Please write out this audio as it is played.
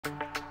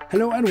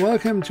Hello and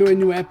welcome to a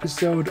new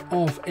episode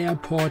of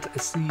Airport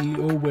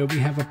CEO, where we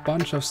have a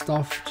bunch of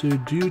stuff to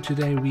do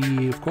today.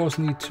 We of course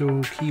need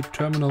to keep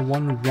Terminal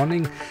 1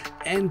 running,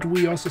 and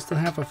we also still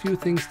have a few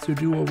things to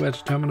do over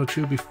at Terminal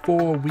 2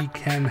 before we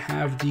can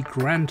have the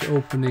grand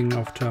opening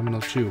of Terminal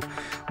 2.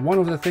 One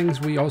of the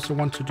things we also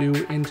want to do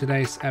in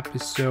today's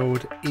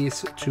episode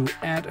is to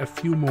add a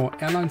few more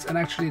airlines and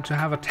actually to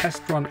have a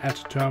test run at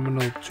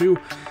Terminal 2.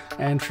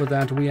 And for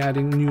that we're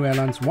adding new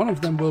airlines. One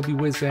of them will be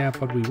Wizz Air,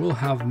 but we will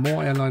have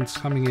more airlines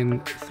coming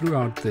in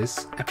throughout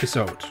this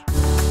episode.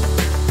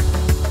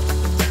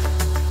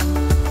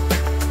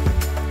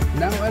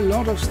 Now, a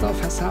lot of stuff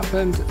has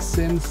happened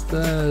since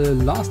the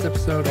last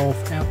episode of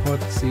Airport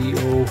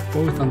CEO,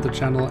 both on the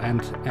channel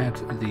and at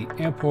the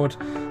airport.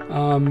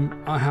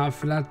 I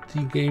have let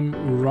the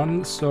game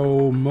run,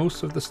 so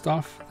most of the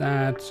stuff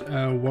that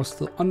was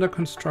still under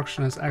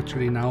construction has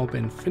actually now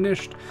been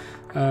finished.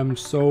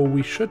 So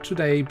we should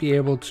today be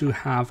able to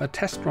have a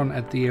test run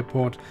at the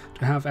airport,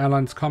 to have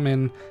airlines come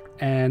in,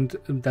 and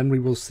then we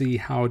will see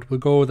how it will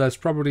go. There's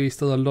probably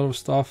still a lot of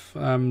stuff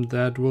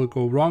that will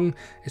go wrong,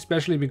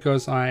 especially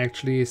because I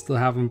actually still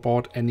haven't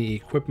bought any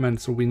equipment,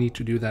 so we need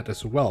to do that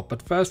as well.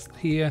 But first,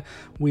 here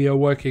we are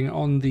working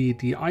on the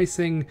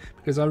de-icing,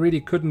 because I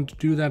really couldn't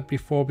do that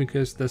before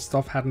because the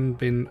stuff hadn't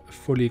been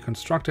fully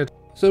constructed.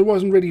 So it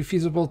wasn't really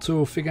feasible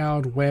to figure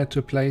out where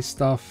to place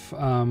stuff,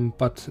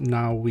 but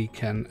now we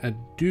can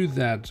do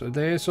that.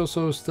 There's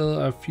also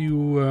still a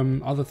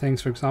few other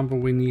things. For example,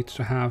 we need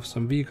to have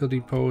some vehicle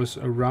depots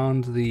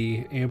around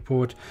the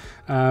airport.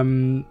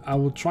 I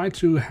will try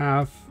to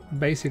have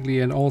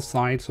basically on all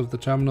sides of the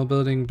terminal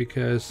building,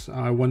 because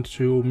I want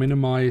to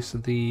minimize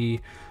the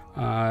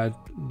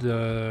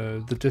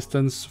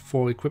distance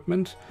for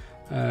equipment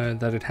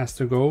that it has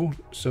to go,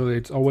 so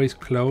it's always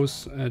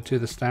close to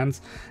the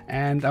stands.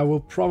 And I will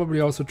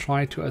probably also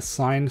try to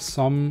assign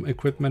some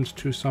equipment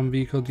to some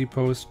vehicle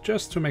depots,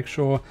 just to make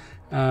sure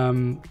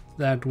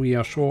that we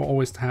are sure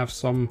always to have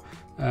some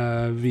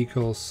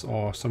vehicles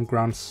or some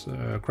ground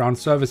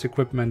service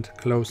equipment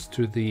close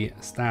to the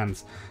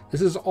stands.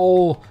 This is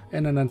all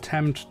in an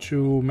attempt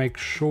to make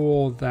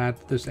sure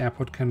that this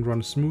airport can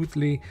run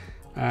smoothly.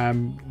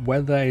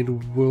 Whether it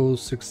will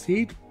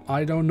succeed,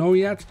 I don't know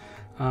yet.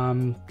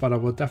 But I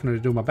will definitely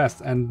do my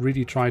best and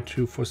really try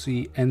to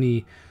foresee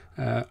any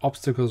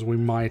obstacles we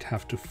might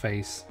have to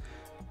face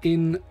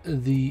in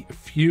the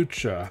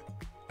future.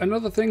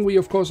 Another thing we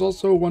of course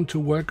also want to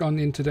work on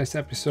in today's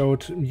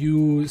episode,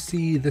 you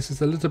see this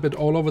is a little bit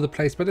all over the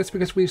place, but it's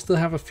because we still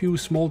have a few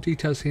small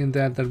details here and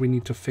there that we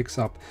need to fix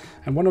up.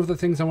 And one of the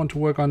things I want to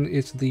work on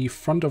is the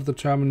front of the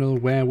terminal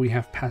where we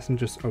have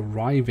passengers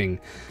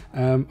arriving.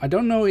 I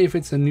don't know if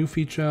it's a new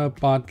feature,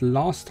 but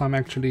last time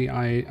actually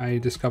I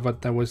discovered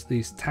there was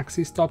these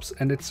taxi stops,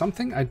 and it's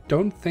something I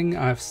don't think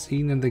I've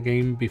seen in the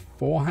game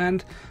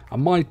beforehand. I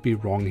might be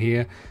wrong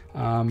here.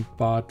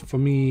 But for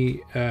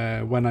me,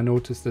 when I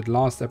noticed it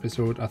last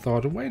episode, I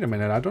thought, wait a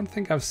minute, I don't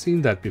think I've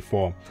seen that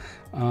before.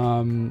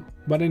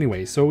 But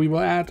anyway, so we will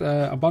add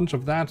a bunch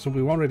of that. So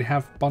we already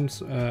have a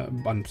bunch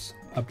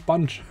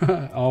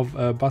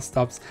of bus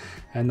stops,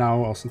 and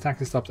now also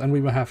taxi stops, and we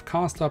will have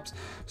car stops.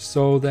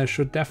 So there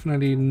should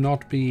definitely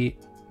not be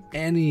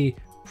any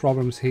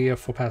problems here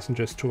for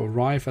passengers to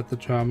arrive at the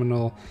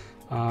terminal.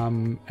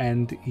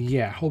 And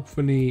yeah,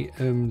 hopefully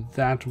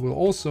that will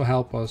also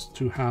help us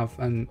to have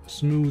a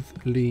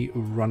smoothly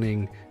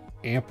running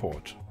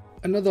airport.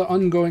 Another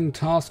ongoing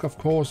task, of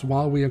course,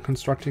 while we are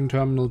constructing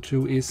Terminal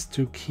 2 is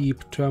to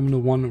keep Terminal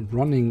 1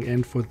 running,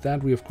 and for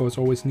that we of course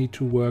always need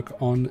to work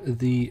on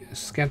the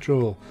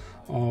schedule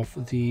of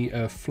the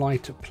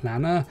flight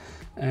planner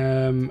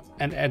and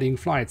adding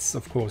flights.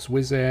 Of course,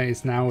 Wizz Air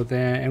is now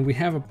there, and we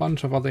have a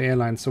bunch of other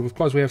airlines. So of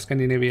course we have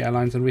Scandinavia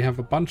Airlines, and we have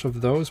a bunch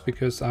of those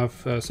because I've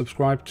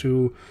subscribed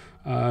to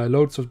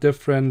loads of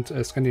different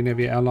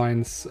Scandinavia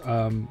Airlines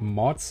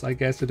mods, I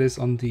guess it is,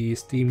 on the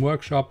Steam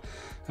Workshop.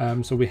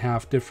 So we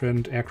have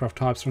different aircraft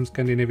types from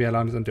Scandinavia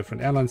Airlines and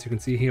different airlines. You can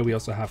see here we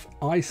also have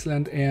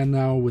Iceland Air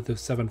now with the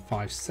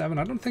 757.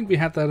 I don't think we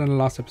had that in the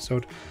last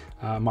episode.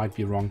 Might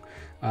be wrong.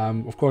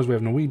 Of course we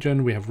have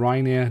Norwegian, we have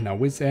Ryanair, now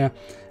Wizz Air,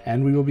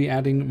 and we will be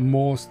adding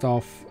more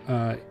stuff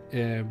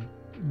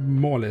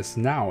more or less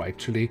now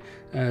actually.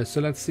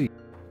 So let's see.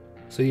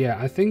 So yeah,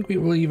 I think we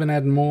will even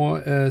add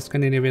more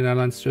Scandinavian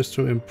Airlines just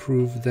to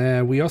improve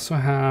there. We also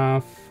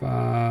have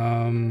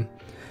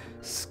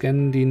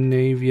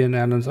Scandinavian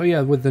Airlines. Oh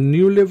yeah, with the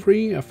new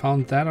livery, I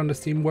found that on the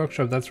Steam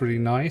Workshop. That's really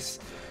nice.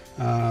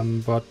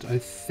 But I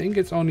think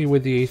it's only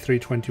with the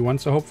A321,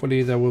 so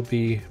hopefully there will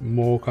be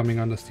more coming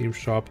on the Steam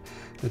shop.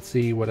 Let's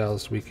see what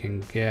else we can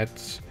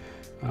get.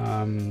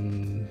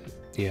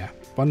 Yeah,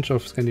 bunch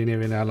of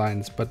Scandinavian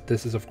Airlines, but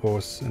this is of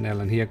course an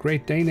airline here.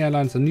 Great Dane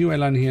Airlines, a new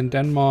airline here in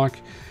Denmark.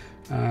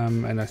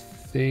 And I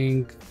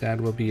think that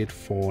will be it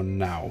for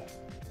now.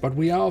 But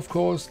we are of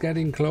course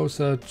getting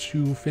closer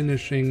to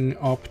finishing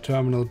up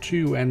Terminal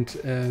 2 and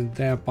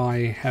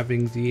thereby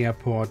having the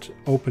airport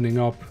opening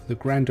up, the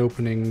grand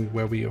opening,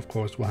 where we of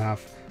course will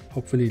have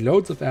hopefully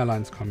loads of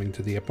airlines coming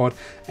to the airport.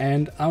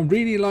 And I'd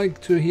really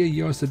like to hear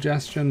your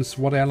suggestions,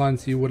 what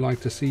airlines you would like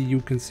to see.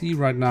 You can see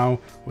right now,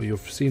 or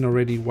you've seen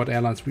already, what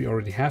airlines we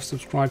already have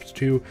subscribed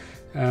to.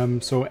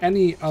 So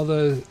any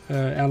other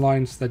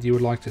airlines that you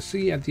would like to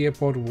see at the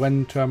airport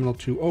when Terminal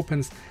 2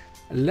 opens,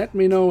 let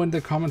me know in the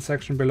comment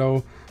section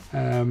below.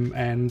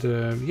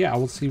 Yeah, I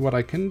will see what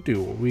I can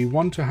do. We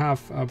want to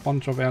have a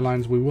bunch of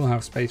airlines. We will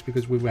have space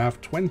because we will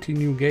have 20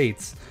 new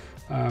gates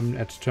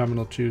at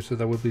Terminal 2, so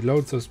there will be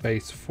loads of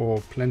space for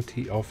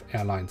plenty of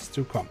airlines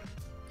to come.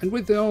 And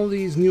with all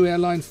these new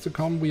airlines to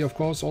come, we of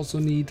course also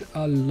need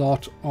a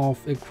lot of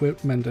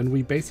equipment, and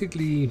we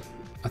basically,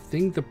 I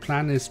think the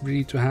plan is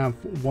really to have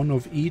one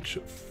of each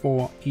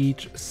for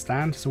each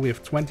stand. So we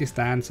have 20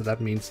 stands, so that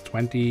means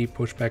 20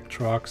 pushback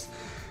trucks,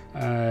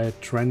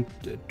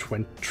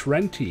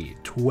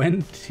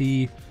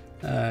 20,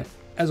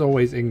 as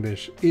always,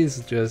 English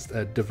is just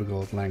a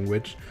difficult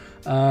language.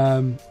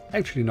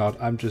 Actually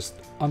not, I'm just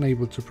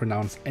unable to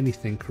pronounce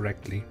anything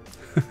correctly.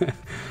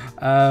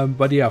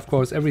 But yeah, of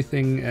course,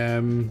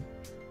 everything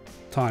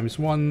times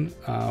 1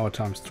 or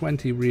times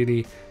 20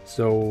 really.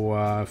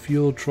 So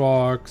fuel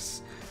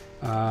trucks,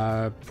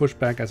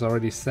 pushback as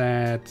already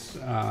said,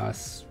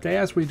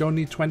 stairs we don't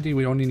need 20,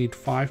 we only need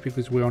 5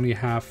 because we only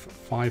have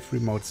 5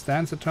 remote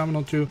stands at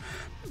Terminal 2,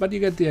 but you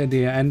get the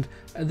idea. And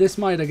this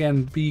might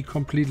again be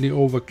completely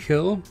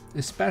overkill,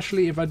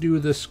 especially if I do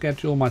the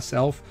schedule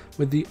myself.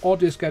 With the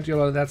audio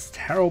scheduler, that's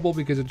terrible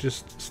because it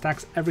just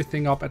stacks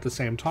everything up at the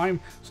same time,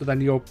 so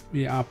then your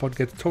airport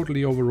gets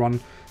totally overrun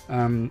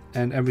and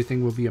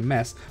everything will be a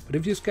mess. But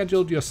if you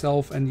scheduled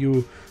yourself and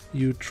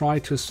you try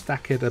to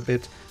stack it a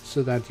bit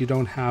so that you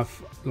don't have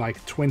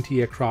like 20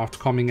 aircraft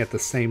coming at the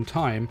same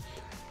time,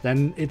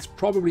 then it's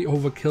probably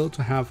overkill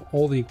to have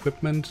all the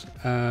equipment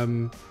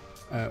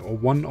or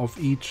one of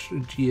each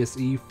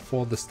GSE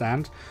for the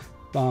stand.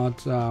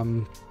 But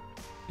on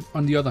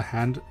the other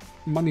hand,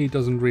 money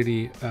doesn't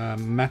really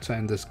matter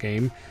in this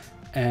game,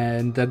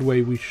 and that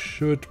way we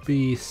should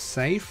be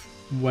safe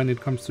when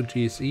it comes to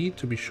GSE,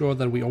 to be sure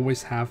that we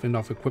always have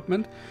enough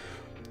equipment.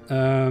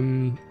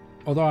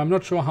 Although I'm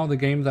not sure how the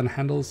game then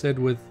handles it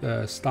with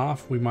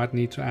staff. We might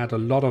need to add a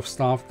lot of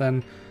staff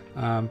then,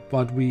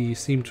 but we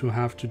seem to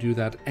have to do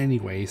that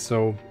anyway,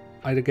 so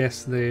I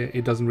guess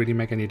it doesn't really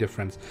make any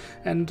difference.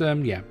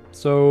 And yeah,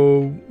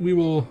 so we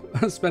will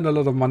spend a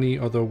lot of money,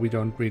 although we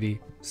don't really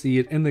see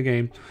it in the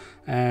game,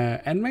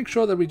 and make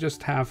sure that we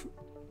just have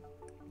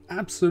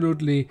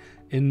absolutely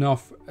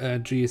enough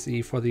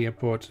GSE for the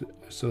airport,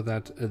 so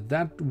that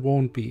that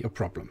won't be a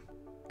problem.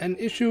 An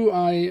issue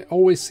I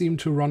always seem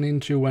to run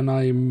into when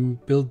I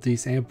build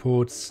these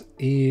airports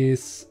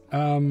is,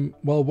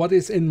 well, what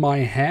is in my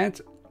head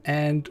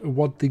and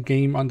what the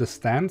game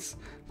understands.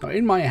 Now,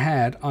 in my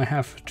head, I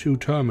have 2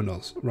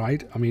 terminals,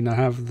 right? I mean, I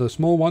have the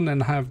small one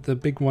and I have the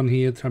big one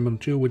here, Terminal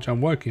 2, which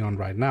I'm working on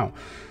right now.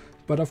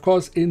 But of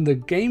course, in the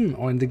game,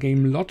 or in the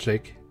game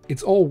logic,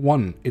 it's all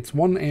one. It's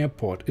one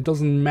airport. It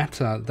doesn't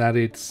matter that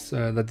it's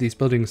that these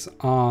buildings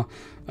are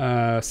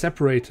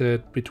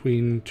separated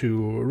between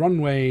 2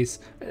 runways.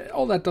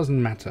 All that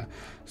doesn't matter.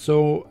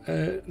 So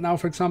now,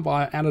 for example,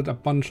 I added a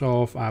bunch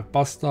of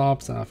bus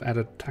stops, and I've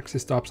added taxi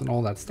stops and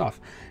all that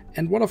stuff.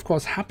 And what of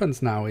course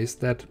happens now is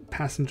that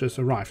passengers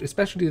arrive.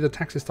 Especially the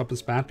taxi stop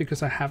is bad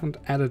because I hadn't,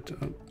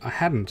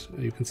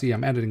 you can see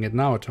I'm editing it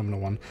now at Terminal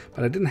 1,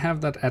 but I didn't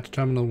have that at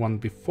Terminal 1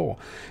 before.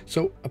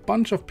 So a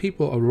bunch of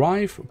people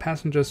arrive,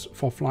 passengers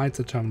for flights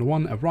at Terminal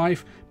 1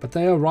 arrive, but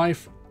they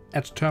arrive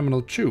at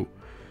Terminal 2.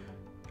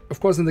 Of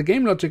course, in the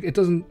game logic, it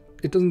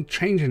doesn't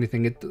change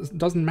anything. It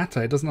doesn't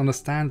matter. It doesn't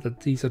understand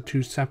that these are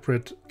 2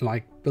 separate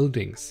like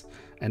buildings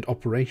and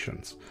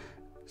operations.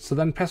 So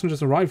then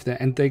passengers arrive there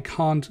and they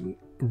can't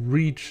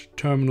reach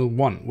Terminal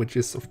 1, which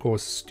is of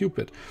course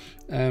stupid.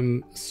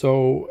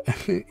 So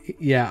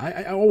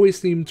yeah, I always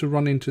seem to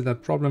run into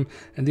that problem,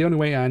 and the only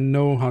way I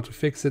know how to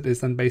fix it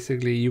is then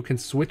basically you can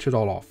switch it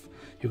all off.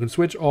 You can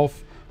switch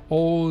off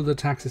all the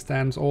taxi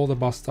stands, all the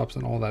bus stops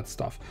and all that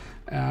stuff,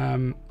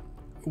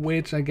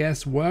 which I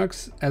guess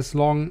works as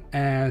long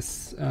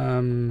as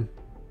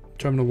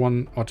Terminal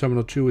 1 or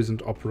Terminal 2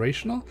 isn't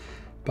operational.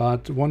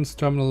 But once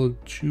Terminal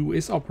 2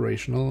 is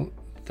operational,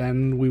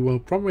 then we will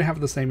probably have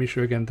the same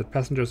issue again, that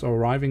passengers are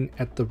arriving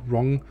at the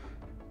wrong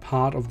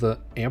part of the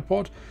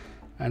airport,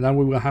 and then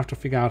we will have to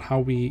figure out how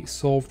we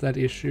solve that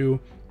issue,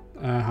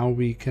 how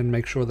we can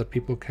make sure that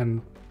people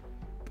can,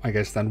 I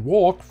guess, then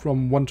walk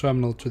from one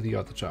terminal to the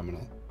other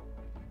terminal.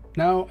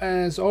 Now,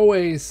 as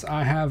always,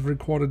 I have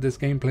recorded this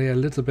gameplay a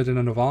little bit in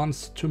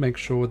advance to make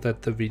sure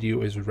that the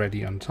video is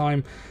ready on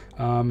time.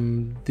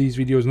 These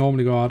videos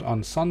normally go out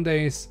on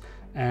Sundays,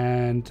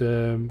 and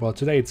well,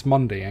 today it's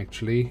Monday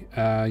actually.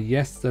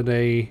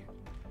 Yesterday,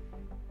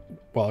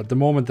 well, at the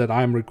moment that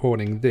I'm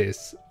recording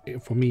this,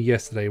 for me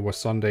yesterday was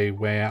Sunday,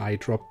 where I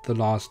dropped the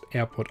last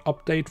airport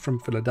update from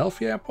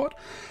Philadelphia Airport,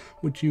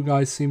 which you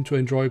guys seem to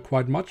enjoy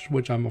quite much,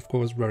 which I'm of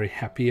course very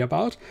happy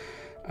about.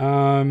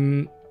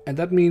 And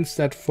that means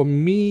that for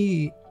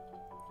me,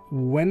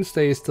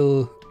 Wednesday is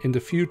still in the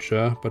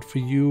future, but for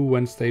you,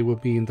 Wednesday will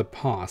be in the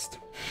past.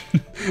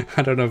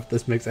 I don't know if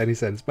this makes any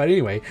sense, but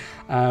anyway,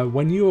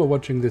 when you are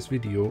watching this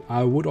video,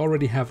 I would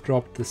already have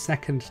dropped the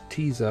second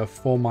teaser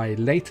for my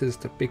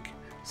latest big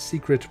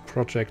secret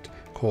project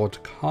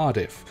called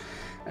Cardiff.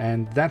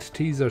 And that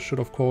teaser should,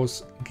 of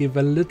course, give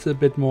a little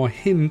bit more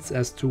hints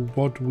as to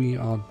what we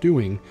are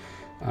doing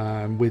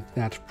with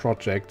that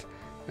project.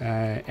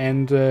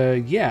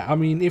 Yeah, I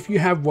mean, if you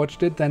have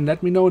watched it, then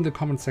let me know in the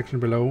comment section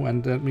below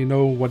and let me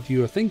know what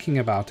you are thinking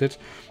about it.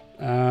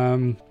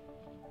 And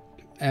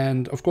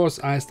of course,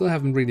 I still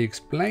haven't really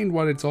explained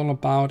what it's all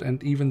about,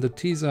 and even the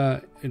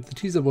teaser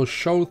will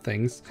show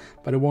things,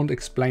 but it won't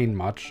explain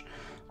much.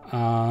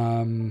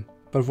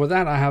 But for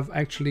that, I have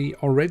actually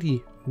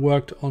already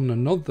worked on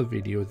another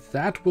video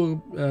that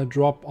will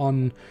drop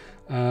on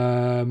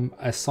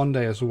a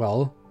Sunday as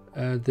well,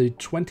 the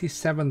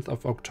 27th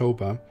of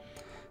October.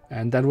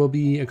 And that will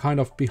be a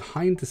kind of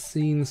behind the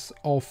scenes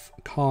of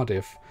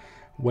Cardiff,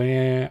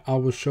 where I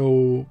will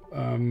show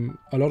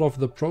a lot of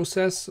the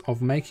process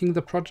of making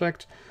the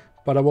project,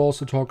 but I will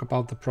also talk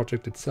about the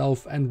project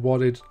itself and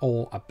what it's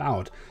all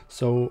about.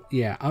 So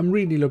yeah, I'm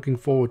really looking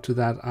forward to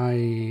that.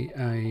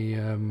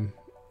 I'm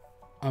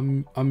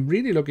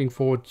really looking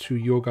forward to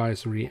your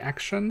guys'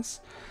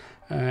 reactions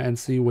and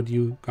see what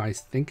you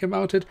guys think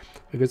about it,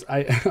 because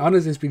I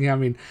honestly speaking, I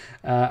mean,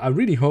 I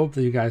really hope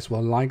that you guys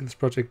will like this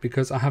project,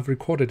 because I have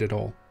recorded it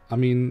all. I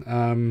mean,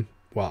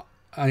 well,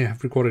 I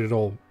have recorded it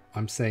all.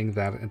 I'm saying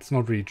that it's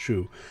not really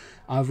true.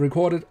 I've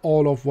recorded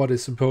all of what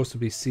is supposed to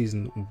be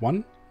season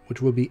 1,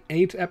 which will be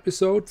 8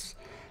 episodes.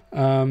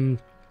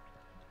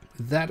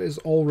 That is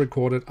all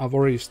recorded. I've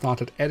already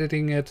started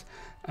editing it.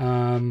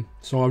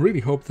 So I really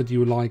hope that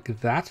you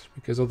like that,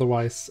 because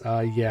otherwise,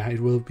 yeah,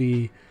 it will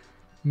be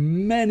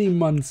many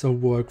months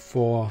of work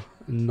for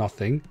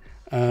nothing.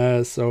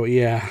 So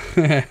yeah,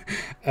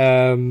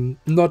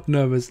 not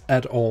nervous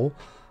at all.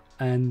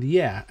 And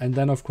yeah, and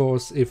then of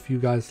course, if you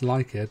guys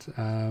like it,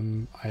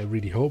 I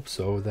really hope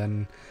so,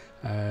 then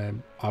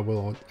I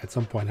will at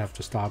some point have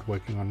to start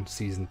working on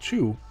season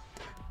 2,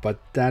 but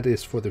that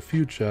is for the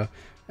future.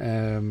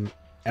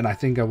 And I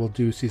think I will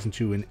do season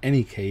 2 in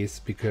any case,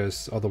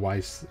 because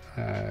otherwise,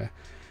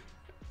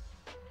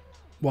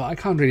 well, I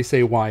can't really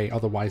say why,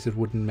 otherwise it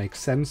wouldn't make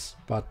sense,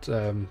 but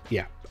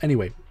yeah,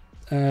 anyway.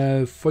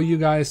 For you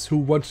guys who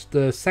watched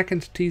the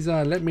second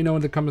teaser, let me know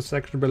in the comment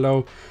section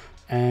below.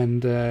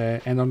 And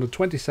on the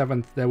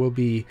 27th, there will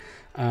be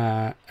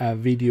a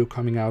video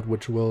coming out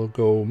which will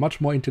go much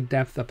more into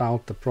depth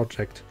about the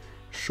project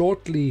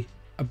shortly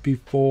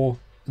before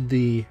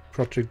the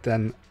project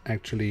then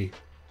actually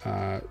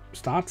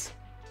starts.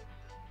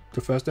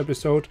 The first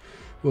episode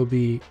will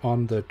be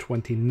on the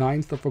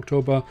 29th of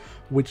October,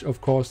 which of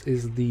course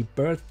is the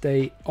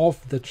birthday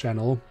of the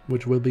channel,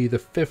 which will be the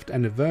 5th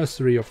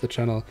anniversary of the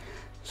channel.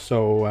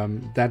 So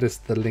that is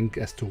the link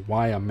as to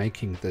why I'm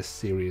making this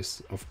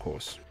series, of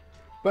course.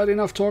 But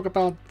enough talk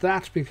about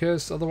that,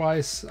 because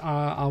otherwise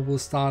I will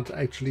start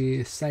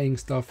actually saying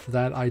stuff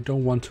that I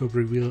don't want to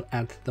reveal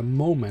at the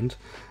moment.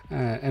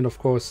 And of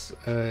course,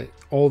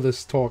 all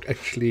this talk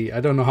actually, I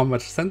don't know how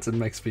much sense it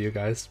makes for you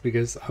guys,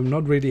 because I'm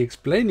not really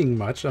explaining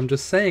much. I'm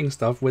just saying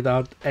stuff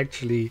without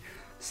actually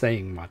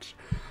saying much.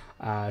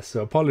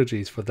 So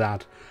apologies for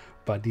that.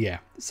 But yeah,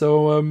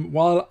 so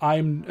while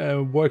I'm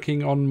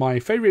working on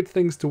my favorite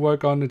things to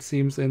work on, it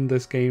seems, in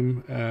this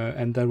game,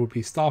 and that would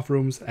be staff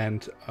rooms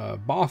and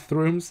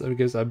bathrooms,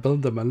 because I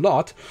build them a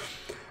lot,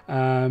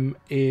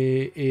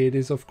 it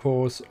is of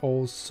course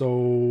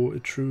also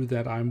true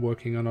that I'm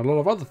working on a lot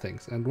of other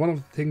things. And one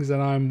of the things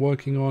that I'm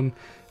working on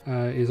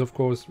is of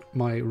course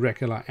my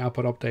regular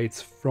airport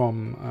updates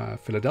from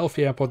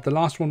Philadelphia Airport. The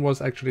last one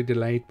was actually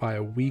delayed by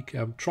a week.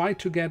 I've tried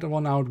to get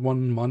one out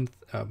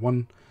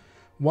one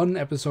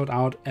episode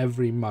out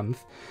every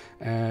month,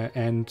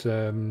 and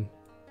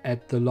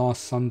at the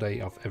last Sunday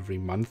of every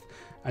month.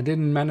 I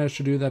didn't manage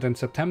to do that in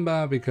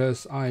September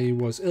because I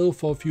was ill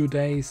for a few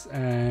days,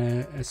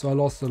 so I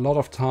lost a lot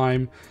of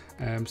time.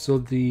 So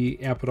the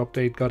airport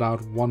update got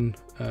out 1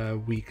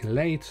 week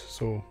late,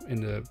 so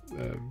in the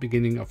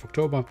beginning of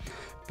October.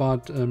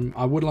 But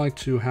I would like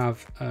to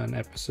have an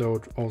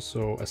episode,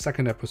 also a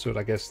second episode,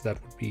 I guess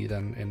that would be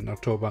then in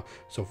October.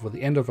 So for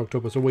the end of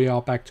October, so we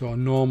are back to our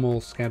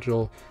normal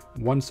schedule,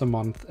 once a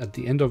month at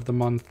the end of the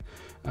month.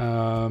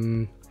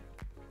 And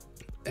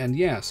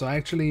yeah, so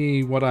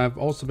actually what I've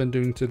also been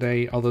doing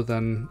today, other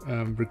than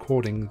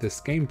recording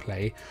this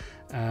gameplay,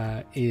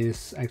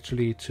 is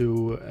actually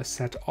to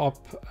set up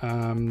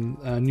a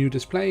new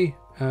display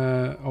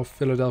of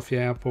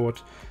Philadelphia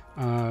Airport,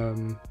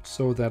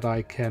 so that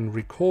I can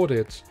record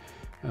it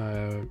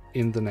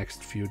in the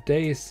next few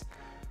days,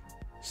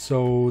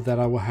 so that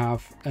I will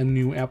have a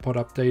new airport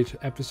update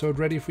episode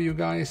ready for you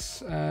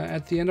guys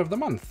at the end of the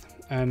month.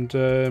 And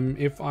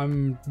if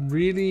I'm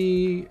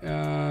really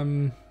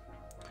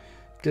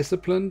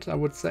disciplined, I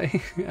would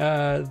say,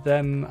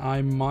 then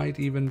I might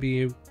even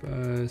be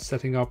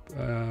setting up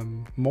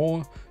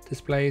more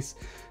displays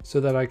so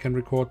that I can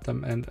record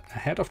them and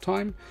ahead of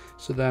time.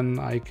 So then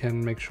I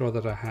can make sure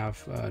that I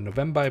have a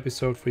November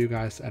episode for you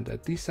guys and a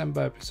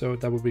December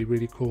episode. That would be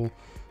really cool.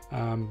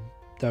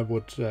 That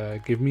would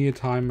give me a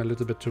time a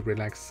little bit to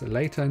relax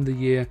later in the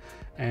year,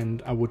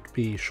 and I would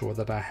be sure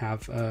that I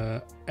have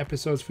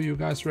episodes for you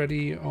guys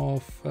ready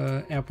of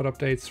airport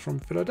updates from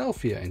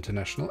Philadelphia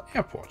International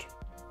Airport.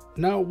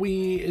 Now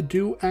we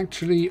do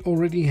actually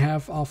already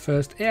have our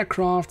first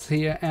aircraft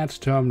here at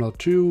Terminal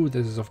 2.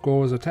 This is of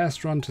course a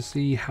test run to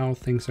see how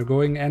things are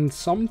going, and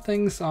some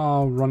things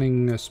are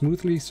running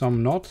smoothly,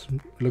 some not.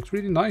 It looks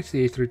really nice,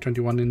 the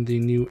A321 in the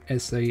new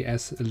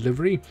SAS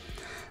livery.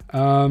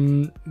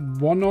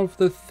 One of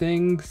the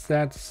things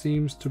that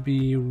seems to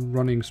be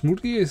running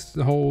smoothly is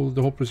the whole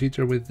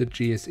procedure with the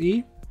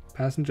GSE.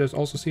 Passengers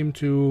also seem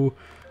to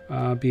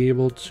be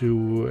able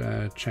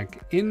to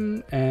check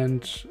in,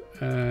 and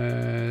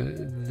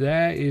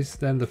there is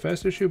then the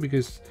first issue,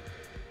 because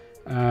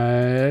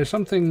there's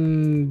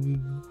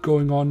something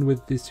going on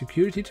with the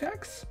security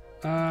checks.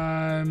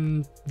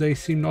 They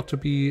seem not to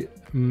be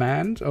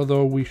manned,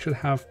 although we should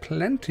have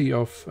plenty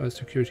of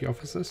security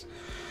officers.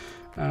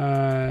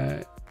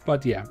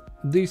 But yeah,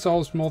 these are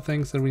all small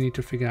things that we need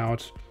to figure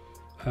out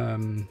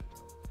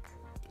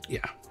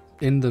yeah,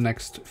 in the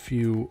next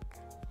few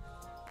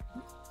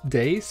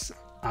days,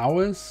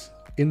 hours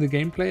in the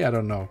gameplay, I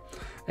don't know.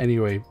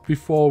 Anyway,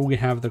 before we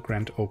have the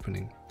grand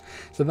opening.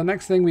 So the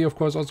next thing we of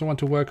course also want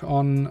to work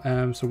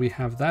on, so we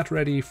have that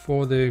ready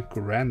for the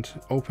grand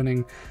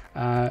opening.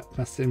 I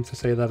seem to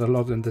say that a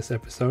lot in this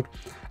episode,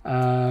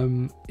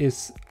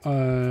 is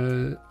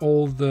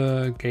all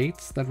the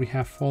gates that we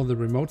have for the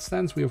remote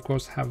stands. We of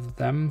course have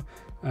them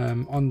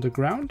on the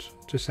ground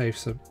to save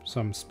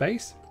some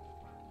space.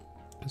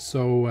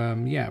 So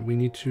yeah, we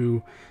need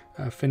to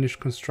finish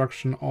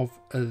construction of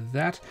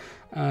that.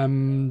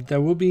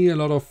 There will be a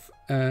lot of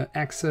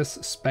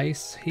access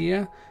space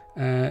here.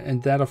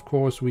 And that of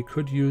course we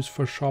could use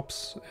for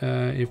shops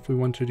if we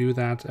want to do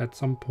that at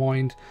some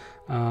point.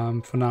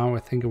 For now I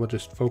think I will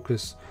just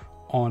focus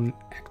on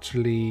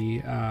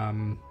actually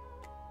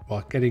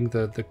well, getting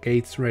the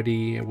gates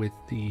ready with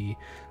the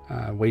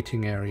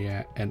waiting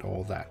area and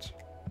all that.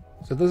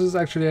 So this is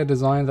actually a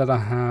design that I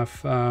have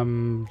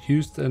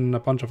used in a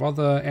bunch of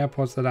other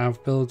airports that I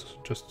have built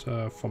just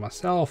for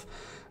myself,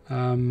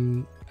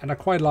 and I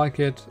quite like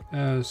it.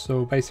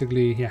 So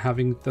basically here,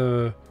 having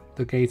the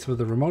gates for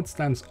the remote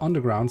stands on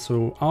the ground,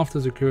 so after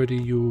security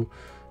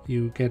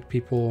you get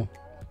people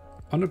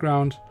on the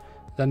ground,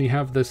 then you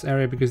have this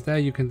area, because there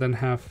you can then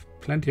have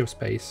plenty of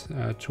space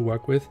to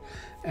work with,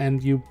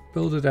 and you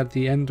build it at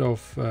the end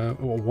of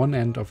or one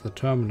end of the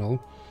terminal,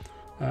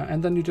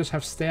 and then you just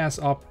have stairs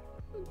up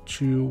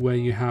to where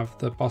you have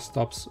the bus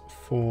stops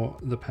for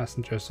the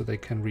passengers so they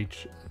can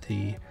reach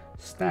the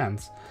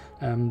stands.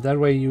 That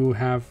way you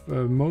have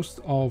most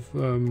of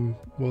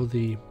well,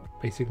 the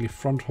basically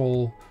front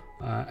hall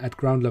at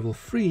ground level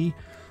free,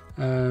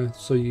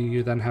 so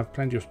you then have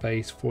plenty of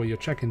space for your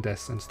check-in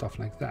desks and stuff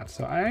like that.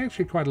 So I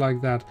actually quite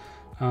like that.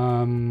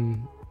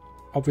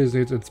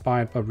 Obviously it's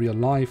inspired by real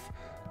life.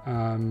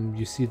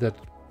 You see that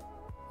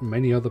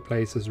many other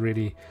places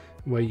really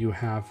where you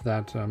have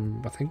that.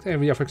 I think they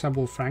have, for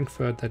example,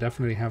 Frankfurt, they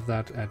definitely have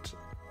that at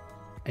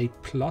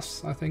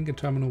 8+, I think, in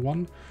Terminal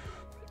 1.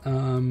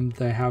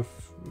 They have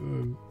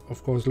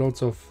of course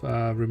loads of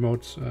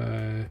remote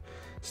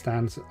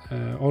stands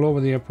all over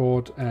the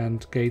airport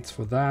and gates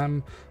for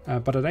them,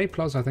 but at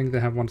 8+, I think they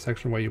have one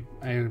section where you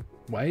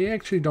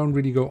actually don't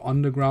really go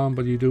underground,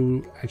 but you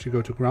do actually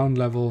go to ground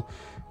level.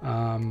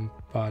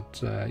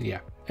 Yeah,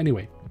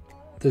 anyway,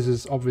 this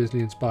is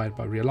obviously inspired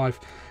by real life,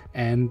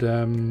 and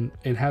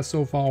it has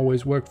so far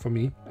always worked for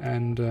me,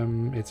 and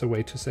it's a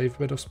way to save a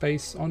bit of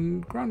space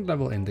on ground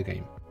level in the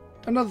game.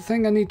 Another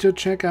thing I need to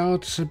check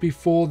out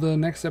before the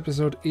next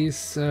episode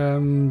is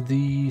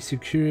the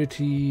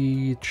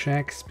security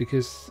checks,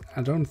 because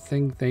I don't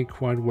think they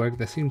quite work.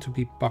 They seem to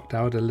be bugged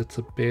out a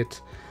little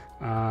bit.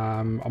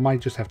 I might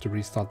just have to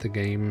restart the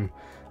game.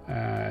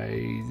 I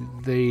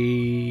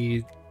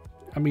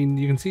mean,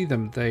 you can see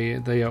them.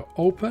 They are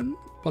open,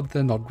 but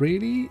they're not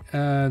really.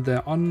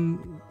 They're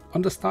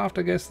understaffed,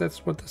 I guess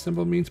that's what the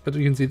symbol means. But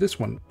you can see this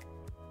one.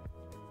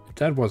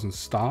 That wasn't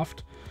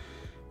staffed,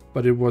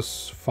 but it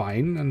was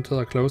fine until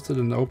I closed it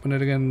and opened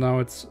it again. Now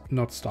it's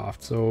not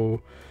staffed.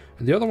 So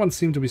the other ones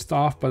seem to be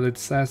staffed, but it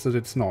says that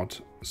it's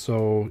not.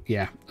 So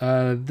yeah,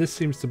 this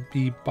seems to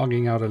be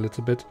bugging out a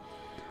little bit,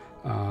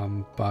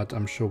 but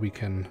I'm sure we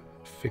can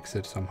fix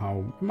it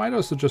somehow. It might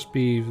also just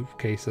be the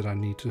case that I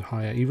need to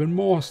hire even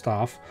more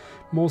staff,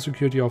 more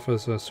security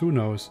officers, who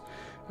knows.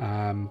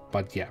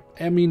 But yeah,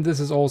 I mean, this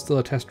is all still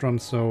a test run,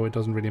 so it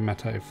doesn't really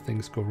matter if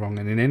things go wrong.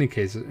 And in any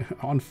case,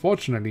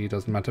 unfortunately, it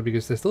doesn't matter,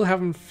 because they still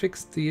haven't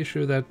fixed the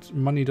issue that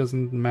money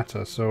doesn't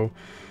matter. So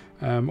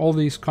All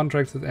these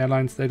contracts with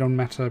airlines, they don't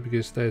matter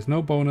because there's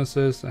no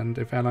bonuses, and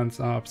if airlines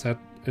are upset,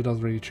 it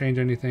doesn't really change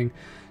anything.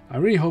 I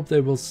really hope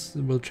they will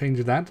change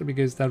that,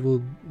 because that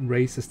will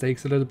raise the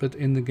stakes a little bit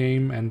in the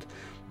game, and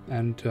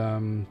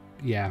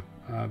yeah,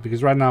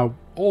 because right now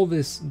all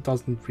this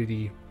doesn't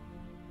really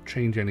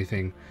change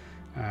anything,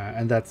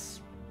 and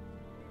that's,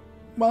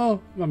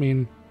 well, I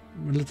mean,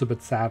 a little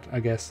bit sad, I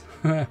guess.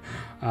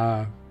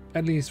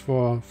 At least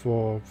for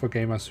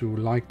gamers who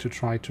like to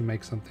try to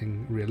make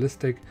something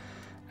realistic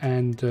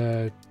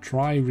and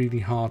try really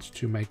hard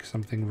to make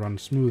something run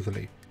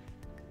smoothly.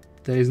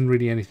 There isn't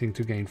really anything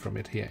to gain from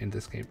it here in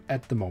this game,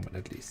 at the moment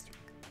at least.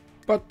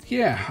 But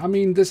yeah, I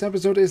mean, this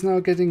episode is now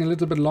getting a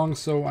little bit long,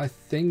 so I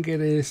think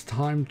it is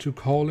time to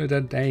call it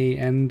a day.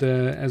 And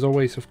as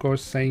always, of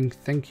course, saying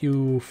thank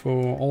you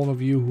for all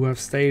of you who have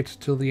stayed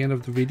till the end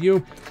of the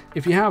video.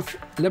 If you have,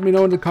 let me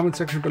know in the comment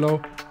section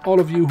below. All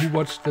of you who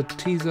watched the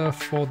teaser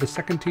for the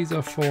second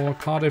teaser for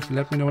Cardiff,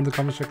 let me know in the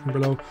comment section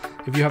below.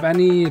 If you have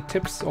any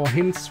tips or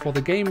hints for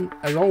the game,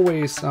 as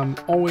always, I'm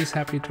always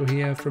happy to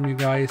hear from you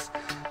guys.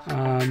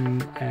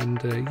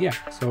 Yeah,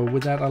 so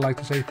with that, I'd like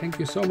to say thank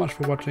you so much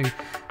for watching,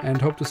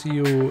 and hope to see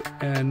you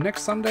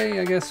next Sunday,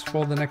 I guess,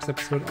 for the next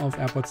episode of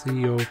Airport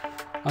CEO.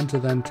 Until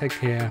then, take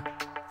care.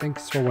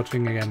 Thanks for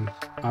watching again.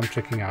 I'm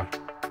checking out,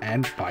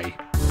 and bye.